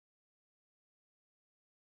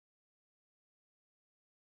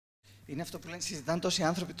Είναι αυτό που λένε, συζητάνε τόσοι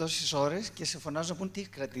άνθρωποι τόσες ώρες και σε φωνάζουν να πούν τι έχει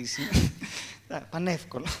κρατήσει.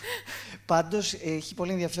 Πανεύκολο. Πάντως, έχει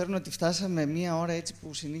πολύ ενδιαφέρον ότι φτάσαμε μία ώρα έτσι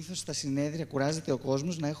που συνήθως στα συνέδρια κουράζεται ο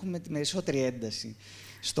κόσμος να έχουμε τη περισσότερη ένταση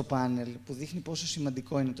στο πάνελ, που δείχνει πόσο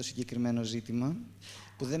σημαντικό είναι το συγκεκριμένο ζήτημα,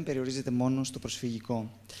 που δεν περιορίζεται μόνο στο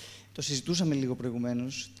προσφυγικό. Το συζητούσαμε λίγο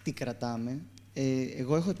προηγουμένως, τι κρατάμε.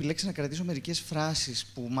 Εγώ έχω επιλέξει να κρατήσω μερικές φράσεις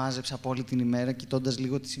που μάζεψα από όλη την ημέρα, κοιτώντας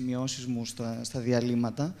λίγο τις σημειώσεις μου στα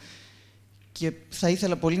διαλύματα. Και θα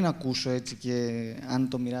ήθελα πολύ να ακούσω έτσι και αν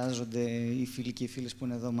το μοιράζονται οι φίλοι και οι φίλες που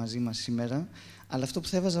είναι εδώ μαζί μας σήμερα. Αλλά αυτό που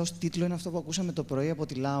θα έβαζα ως τίτλο είναι αυτό που ακούσαμε το πρωί από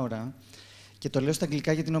τη Λάουρα. Και το λέω στα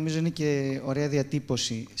αγγλικά γιατί νομίζω είναι και ωραία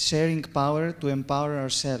διατύπωση. Sharing power to empower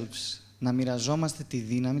ourselves. Να μοιραζόμαστε τη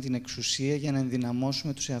δύναμη, την εξουσία για να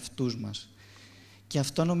ενδυναμώσουμε τους εαυτούς μας. Και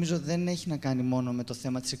αυτό νομίζω δεν έχει να κάνει μόνο με το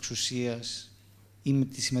θέμα της εξουσίας ή με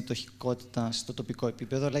τη συμμετοχικότητα στο τοπικό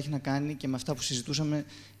επίπεδο, αλλά έχει να κάνει και με αυτά που συζητούσαμε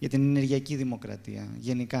για την ενεργειακή δημοκρατία,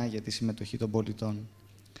 γενικά για τη συμμετοχή των πολιτών.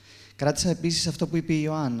 Κράτησα επίσης αυτό που είπε η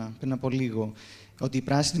Ιωάννα πριν από λίγο, ότι η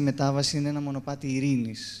πράσινη μετάβαση είναι ένα μονοπάτι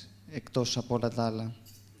ειρήνης, εκτός από όλα τα άλλα.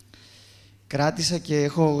 Κράτησα και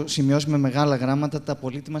έχω σημειώσει με μεγάλα γράμματα τα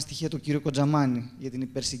πολύτιμα στοιχεία του κ. Κοντζαμάνη για την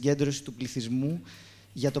υπερσυγκέντρωση του πληθυσμού,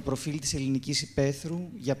 για το προφίλ της ελληνικής υπαίθρου,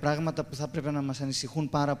 για πράγματα που θα έπρεπε να μας ανησυχούν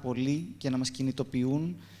πάρα πολύ και να μας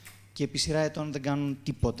κινητοποιούν και επί σειρά ετών δεν κάνουν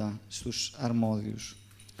τίποτα στους αρμόδιους.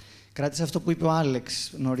 Κράτησα αυτό που είπε ο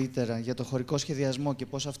Άλεξ νωρίτερα για το χωρικό σχεδιασμό και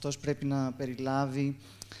πώς αυτός πρέπει να περιλάβει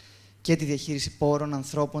και τη διαχείριση πόρων,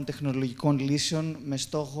 ανθρώπων, τεχνολογικών λύσεων με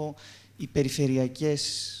στόχο οι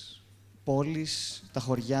περιφερειακές πόλεις, τα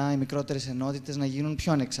χωριά, οι μικρότερες ενότητες να γίνουν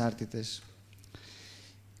πιο ανεξάρτητες.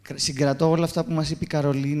 Συγκρατώ όλα αυτά που μας είπε η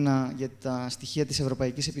Καρολίνα για τα στοιχεία της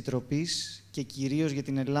Ευρωπαϊκής Επιτροπής και κυρίως για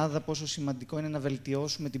την Ελλάδα πόσο σημαντικό είναι να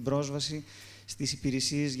βελτιώσουμε την πρόσβαση στις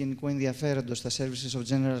υπηρεσίες γενικού ενδιαφέροντος, στα services of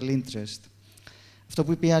general interest. Αυτό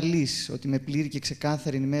που είπε η Αλής, ότι με πλήρη και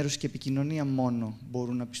ξεκάθαρη ενημέρωση και επικοινωνία μόνο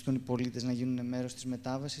μπορούν να πιστούν οι πολίτες να γίνουν μέρος της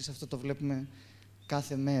μετάβασης, αυτό το βλέπουμε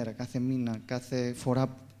κάθε μέρα, κάθε μήνα, κάθε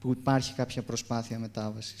φορά που υπάρχει κάποια προσπάθεια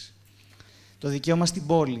μετάβασης. Το δικαίωμα στην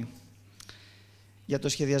πόλη. Για το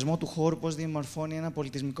σχεδιασμό του χώρου, πώς διαμορφώνει ένα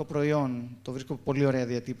πολιτισμικό προϊόν. Το βρίσκω πολύ ωραία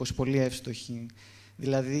διατύπωση, πολύ εύστοχη.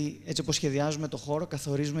 Δηλαδή, έτσι όπως σχεδιάζουμε το χώρο,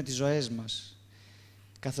 καθορίζουμε τις ζωές μας.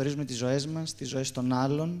 Καθορίζουμε τις ζωές μας, τις ζωές των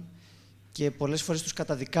άλλων και πολλές φορές τους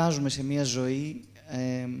καταδικάζουμε σε μια ζωή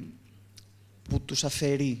που τους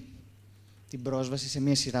αφαιρεί την πρόσβαση σε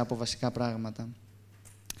μια σειρά από βασικά πράγματα.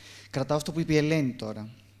 Κρατάω αυτό που είπε η Ελένη τώρα,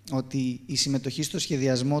 ότι η συμμετοχή στο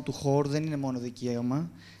σχεδιασμό του χώρου δεν είναι μόνο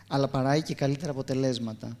δικαίωμα, αλλά παράγει και καλύτερα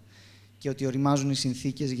αποτελέσματα και ότι οριμάζουν οι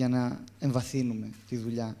συνθήκες για να εμβαθύνουμε τη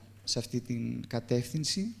δουλειά σε αυτή την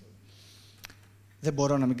κατεύθυνση. Δεν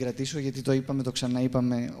μπορώ να μην κρατήσω, γιατί το είπαμε, το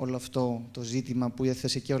ξαναείπαμε όλο αυτό το ζήτημα που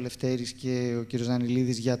έθεσε και ο Λευτέρης και ο κ.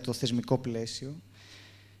 Δανιλίδης για το θεσμικό πλαίσιο.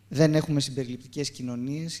 Δεν έχουμε συμπεριληπτικές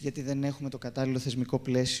κοινωνίες, γιατί δεν έχουμε το κατάλληλο θεσμικό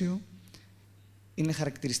πλαίσιο. Είναι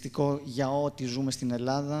χαρακτηριστικό για ό,τι ζούμε στην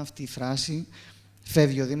Ελλάδα αυτή η φράση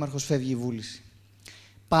 «Φεύγει ο Δήμαρχος, φεύγει η βούληση».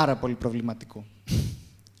 Πάρα πολύ προβληματικό,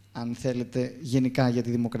 αν θέλετε, γενικά για τη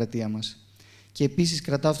δημοκρατία μας. Και επίσης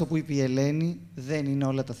κρατάω αυτό που είπε η Ελένη, δεν είναι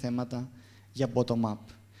όλα τα θέματα για bottom-up.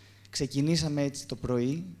 Ξεκινήσαμε έτσι το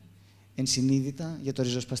πρωί, ενσυνείδητα, για το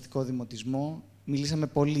ριζοσπαστικό δημοτισμό. Μιλήσαμε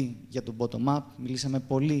πολύ για το bottom-up, μιλήσαμε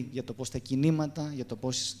πολύ για το πώς τα κινήματα, για το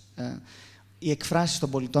πώς οι εκφράσεις των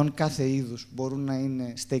πολιτών κάθε είδους μπορούν να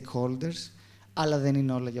είναι stakeholders, αλλά δεν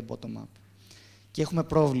είναι όλα για bottom-up. Και έχουμε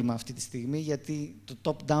πρόβλημα αυτή τη στιγμή, γιατί το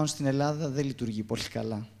top-down στην Ελλάδα δεν λειτουργεί πολύ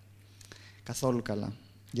καλά. Καθόλου καλά,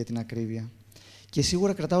 για την ακρίβεια. Και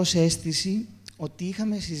σίγουρα κρατάω σε αίσθηση ότι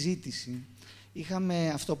είχαμε συζήτηση. Είχαμε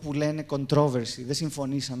αυτό που λένε controversy. Δεν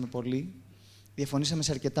συμφωνήσαμε πολύ. Διαφωνήσαμε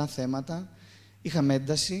σε αρκετά θέματα. Είχαμε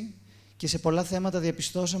ένταση. Και σε πολλά θέματα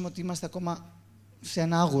διαπιστώσαμε ότι είμαστε ακόμα σε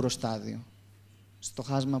ένα άγουρο στάδιο. Στο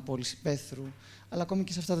χάσμα πόλης υπαίθρου, αλλά ακόμη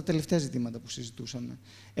και σε αυτά τα τελευταία ζητήματα που συζητούσαμε.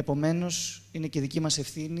 Επομένως, είναι και δική μας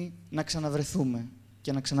ευθύνη να ξαναβρεθούμε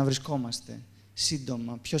και να ξαναβρισκόμαστε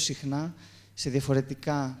σύντομα, πιο συχνά, σε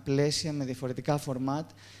διαφορετικά πλαίσια, με διαφορετικά φορμάτ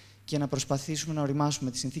και να προσπαθήσουμε να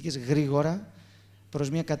οριμάσουμε τις συνθήκες γρήγορα προς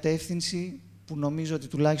μια κατεύθυνση που νομίζω ότι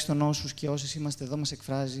τουλάχιστον όσους και όσες είμαστε εδώ μας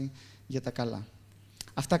εκφράζει για τα καλά.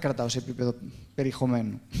 Αυτά κρατάω σε επίπεδο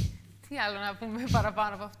περιεχομένου. Τι άλλο να πούμε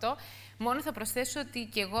παραπάνω από αυτό. Μόνο θα προσθέσω ότι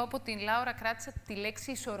και εγώ από την Λάουρα κράτησα τη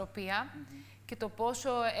λέξη ισορροπία και το πόσο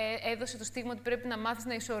έδωσε το στίγμα ότι πρέπει να μάθεις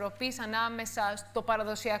να ισορροπείς ανάμεσα στο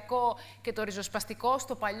παραδοσιακό και το ριζοσπαστικό,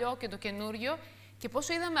 στο παλιό και το καινούριο και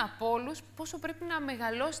πόσο είδαμε από όλους πόσο πρέπει να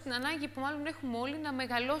μεγαλώσει την ανάγκη που μάλλον έχουμε όλοι να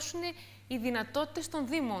μεγαλώσουν οι δυνατότητες των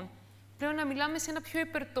Δήμων. πρέπει να μιλάμε σε ένα πιο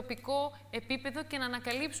υπερτοπικό επίπεδο και να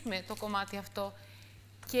ανακαλύψουμε το κομμάτι αυτό.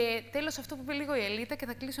 Και τέλος, αυτό που είπε λίγο η Ελίτα, και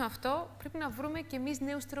θα κλείσω αυτό, πρέπει να βρούμε και εμείς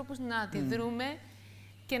νέους τρόπους να αντιδρούμε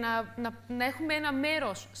και να έχουμε ένα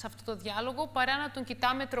μέρος σε αυτό το διάλογο, παρά να τον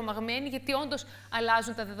κοιτάμε τρομαγμένοι, γιατί όντως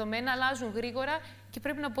αλλάζουν τα δεδομένα, αλλάζουν γρήγορα και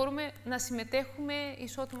πρέπει να μπορούμε να συμμετέχουμε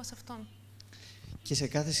ισότιμα σε αυτόν. Και σε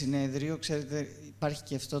κάθε συνέδριο, ξέρετε, υπάρχει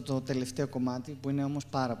και αυτό το τελευταίο κομμάτι, που είναι όμως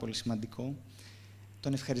πάρα πολύ σημαντικό,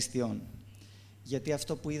 των ευχαριστειών. Γιατί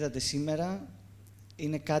αυτό που είδατε σήμερα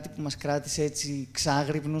είναι κάτι που μας κράτησε έτσι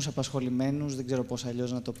ξάγρυπνους, απασχολημένους, δεν ξέρω πώς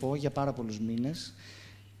αλλιώς να το πω, για πάρα πολλούς μήνες.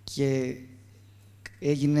 Και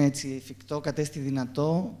έγινε έτσι εφικτό, κατέστη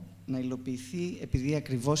δυνατό να υλοποιηθεί, επειδή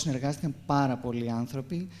ακριβώς συνεργάστηκαν πάρα πολλοί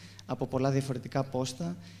άνθρωποι από πολλά διαφορετικά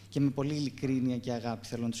πόστα και με πολύ ειλικρίνεια και αγάπη.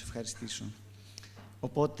 Θέλω να τους ευχαριστήσω.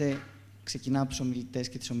 Οπότε, ξεκινάω από τους ομιλητές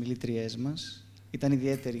και τις ομιλήτριές μας. Ήταν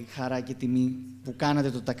ιδιαίτερη χαρά και τιμή που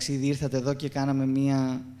κάνατε το ταξίδι, ήρθατε εδώ και κάναμε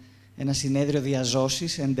ένα συνέδριο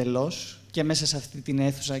διαζώσης εντελώς και μέσα σε αυτή την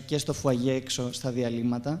αίθουσα και στο φουαγέ έξω στα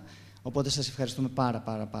διαλύματα. Οπότε σας ευχαριστούμε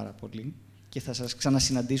πάρα πολύ και θα σας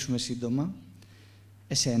ξανασυναντήσουμε σύντομα.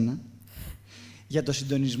 Εσένα, για το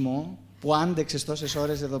συντονισμό που άντεξες τόσες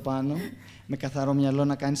ώρες εδώ πάνω, με καθαρό μυαλό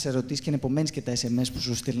να κάνεις ερωτήσεις και να επομένεις και τα SMS που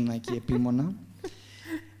σου στείλουν εκεί επίμονα.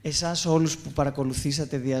 Εσάς όλους που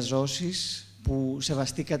παρακολουθήσατε διαζώσεις, που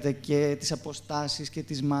σεβαστήκατε και τις αποστάσεις και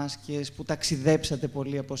τις μάσκες, που ταξιδέψατε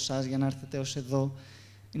πολλοί από εσάς για να έρθετε ως εδώ.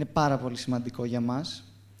 Είναι πάρα πολύ σημαντικό για μας.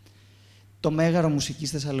 Το Μέγαρο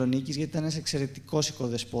Μουσικής Θεσσαλονίκης, γιατί ήταν ένας εξαιρετικός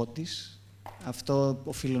οικοδεσπότης. Αυτό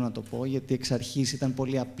οφείλω να το πω, γιατί εξ αρχής ήταν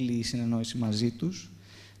πολύ απλή η συνεννόηση μαζί τους.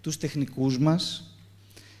 Τους τεχνικούς μας,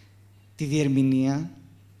 τη διερμηνία,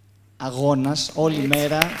 αγώνας, όλη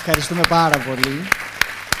μέρα. Ευχαριστούμε πάρα πολύ.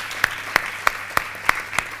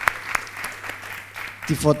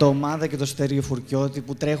 Τη φωτοομάδα και το Στέργιο Fourkiotis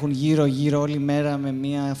που τρέχουν γύρω-γύρω όλη μέρα με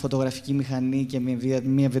μια φωτογραφική μηχανή και με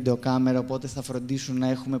μια βιντεοκάμερα, οπότε θα φροντίσουν να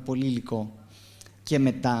έχουμε πολύ υλικό και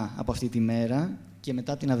μετά από αυτή τη μέρα και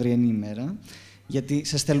μετά την αυριανή ημέρα, γιατί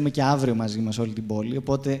σας στέλνουμε και αύριο μαζί μας όλη την πόλη,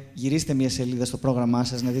 οπότε γυρίστε μια σελίδα στο πρόγραμμά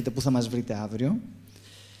σας να δείτε πού θα μας βρείτε αύριο.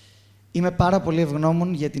 Είμαι πάρα πολύ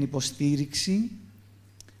ευγνώμων για την υποστήριξη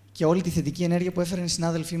και όλη τη θετική ενέργεια που έφεραν οι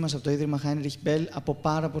συνάδελφοί μας από το Ίδρυμα Heinrich Böll από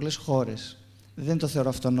πάρα πολλές χώρες. Δεν το θεωρώ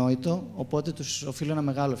αυτονόητο, οπότε τους οφείλω ένα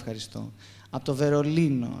μεγάλο ευχαριστώ. Από το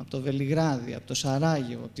Βερολίνο, από το Βελιγράδι, από το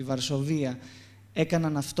Σαράγιο, από τη Βαρσοβία,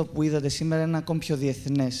 έκαναν αυτό που είδατε σήμερα, ένα ακόμη πιο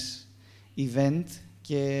διεθνές event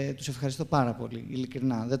και τους ευχαριστώ πάρα πολύ,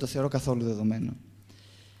 ειλικρινά. Δεν το θεωρώ καθόλου δεδομένο.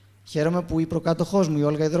 Χαίρομαι που η προκάτοχός μου, η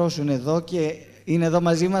Όλγα Ιδρόσου, είναι εδώ και είναι εδώ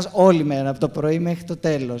μαζί μας όλη μέρα, από το πρωί μέχρι το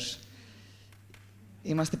τέλος.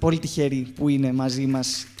 Είμαστε πολύ τυχεροί που είναι μαζί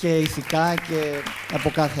μας και ηθικά και από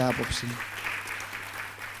κάθε άποψη.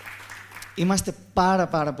 Είμαστε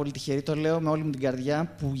πάρα πολύ τυχεροί, το λέω με όλη μου την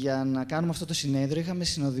καρδιά, που για να κάνουμε αυτό το συνέδριο είχαμε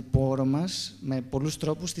συνοδοιπόρο μας με πολλούς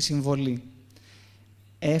τρόπους τη συμβολή.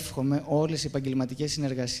 Εύχομαι όλες οι επαγγελματικές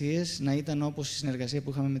συνεργασίες να ήταν όπως η συνεργασία που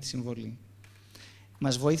είχαμε με τη συμβολή.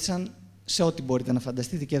 Μας βοήθησαν σε ό,τι μπορείτε να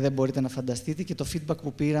φανταστείτε και δεν μπορείτε να φανταστείτε και το feedback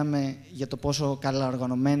που πήραμε για το πόσο καλά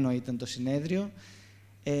οργανωμένο ήταν το συνέδριο,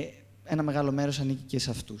 ένα μεγάλο μέρος ανήκει και σε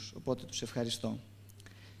αυτούς, οπότε τους ευχαριστώ.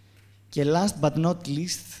 Και last but not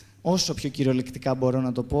least, όσο πιο κυριολεκτικά μπορώ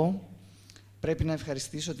να το πω, πρέπει να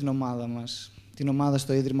ευχαριστήσω την ομάδα μας, την ομάδα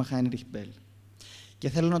στο Ίδρυμα Heinrich Böll. Και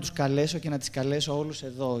θέλω να τους καλέσω και να τις καλέσω όλους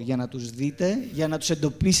εδώ, για να τους δείτε, για να τους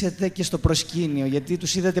εντοπίσετε και στο προσκήνιο, γιατί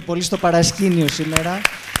τους είδατε πολύ στο παρασκήνιο σήμερα,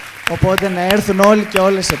 οπότε να έρθουν όλοι και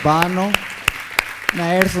όλες επάνω,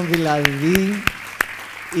 να έρθουν δηλαδή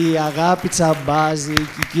η Αγάπη Τσαμπάζη, η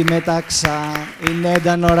Κική Μεταξά, η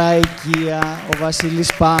Νέντα Νοραϊκία, ο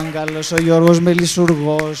Βασίλης Πάγκαλος, ο Γιώργος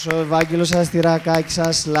Μελισσουργός, ο Ευάγγελος Αστηρακάκης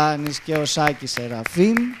Ασλάνης και ο Σάκης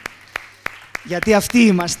Σεραφείμ. Γιατί αυτοί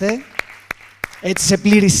είμαστε, έτσι σε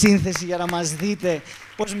πλήρη σύνθεση για να μας δείτε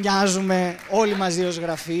πώς μοιάζουμε όλοι μαζί ως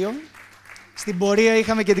γραφείο. Στην πορεία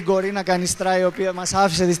είχαμε και την Κορίνα Κανιστρά, η οποία μας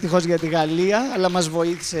άφησε δυστυχώς για τη Γαλλία, αλλά μας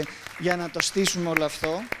βοήθησε για να το στήσουμε όλο αυτό.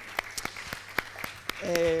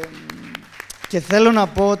 Και θέλω να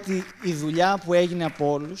πω ότι η δουλειά που έγινε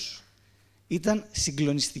από όλους ήταν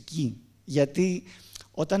συγκλονιστική. Γιατί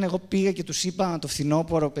όταν εγώ πήγα και τους είπα το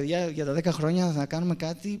φθινόπωρο, παιδιά, για τα 10 χρόνια θα κάνουμε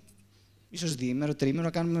κάτι, ίσως διήμερο, τριήμερο,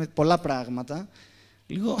 να κάνουμε πολλά πράγματα,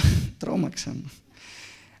 λίγο τρόμαξαν.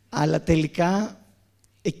 Αλλά τελικά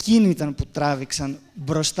εκείνοι ήταν που τράβηξαν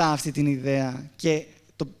μπροστά αυτή την ιδέα και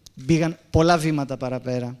πήγαν πολλά βήματα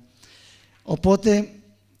παραπέρα. Οπότε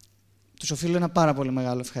τους οφείλω ένα πάρα πολύ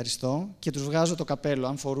μεγάλο ευχαριστώ και τους βγάζω το καπέλο.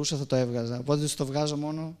 Αν φορούσα θα το έβγαζα. Οπότε τους το βγάζω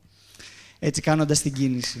μόνο έτσι κάνοντας την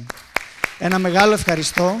κίνηση. Ένα μεγάλο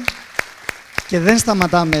ευχαριστώ και δεν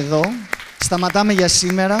σταματάμε εδώ. Σταματάμε για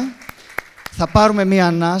σήμερα. Θα πάρουμε μία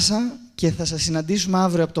ανάσα και θα σας συναντήσουμε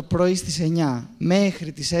αύριο από το πρωί στις 9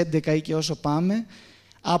 μέχρι τις 11 ή και όσο πάμε,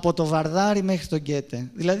 από το Βαρδάρι μέχρι τον Γκέτε.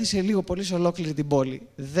 Δηλαδή σε λίγο πολύ σε ολόκληρη την πόλη.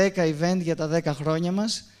 10 event για τα 10 χρόνια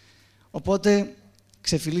μας. Οπότε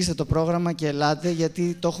ξεφυλίστε το πρόγραμμα και ελάτε,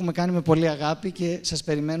 γιατί το έχουμε κάνει με πολύ αγάπη και σας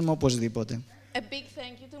περιμένουμε οπωσδήποτε. A big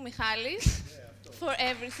thank you to Michalis for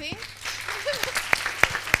everything.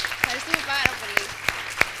 Ευχαριστούμε πάρα πολύ.